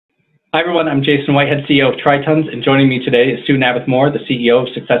Hi everyone, I'm Jason Whitehead, CEO of Tritons, and joining me today is Nabeth, the CEO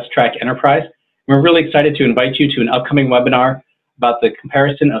of Success Track Enterprise. We're really excited to invite you to an upcoming webinar about the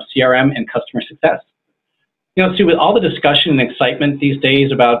comparison of CRM and customer success. You know, Sue, with all the discussion and excitement these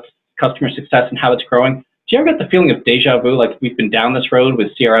days about customer success and how it's growing, do you ever get the feeling of deja vu, like we've been down this road with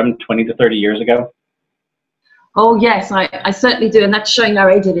CRM 20 to 30 years ago? Oh yes, I certainly do, and that's showing our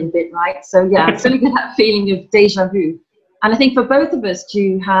age a little bit, right? So yeah, I certainly get that feeling of deja vu. And I think for both of us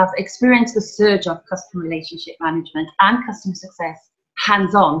to have experienced the surge of customer relationship management and customer success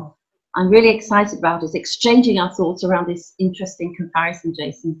hands-on, I'm really excited about us exchanging our thoughts around this interesting comparison,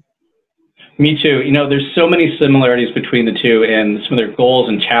 Jason. Me too. You know, there's so many similarities between the two and some of their goals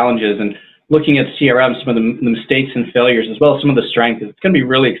and challenges, and looking at CRM, some of the mistakes and failures, as well as some of the strengths. It's going to be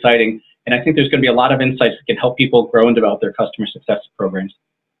really exciting, and I think there's going to be a lot of insights that can help people grow and develop their customer success programs.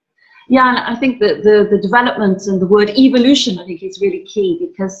 Yeah, and I think that the development and the word evolution, I think, is really key,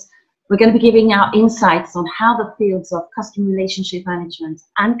 because we're going to be giving out insights on how the fields of customer relationship management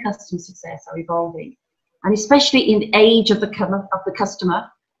and customer success are evolving, and especially in the age of the customer,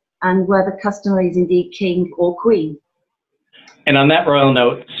 and where the customer is indeed king or queen. And on that royal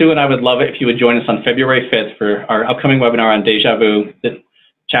note, Sue and I would love it if you would join us on February 5th for our upcoming webinar on Deja Vu, that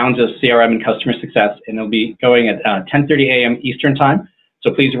challenges CRM and customer success, and it'll be going at 10:30 a.m. Eastern Time.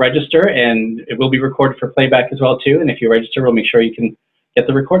 So please register, and it will be recorded for playback as well too. And if you register, we'll make sure you can get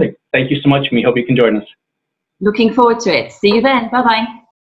the recording. Thank you so much, and we hope you can join us. Looking forward to it. See you then. Bye-bye.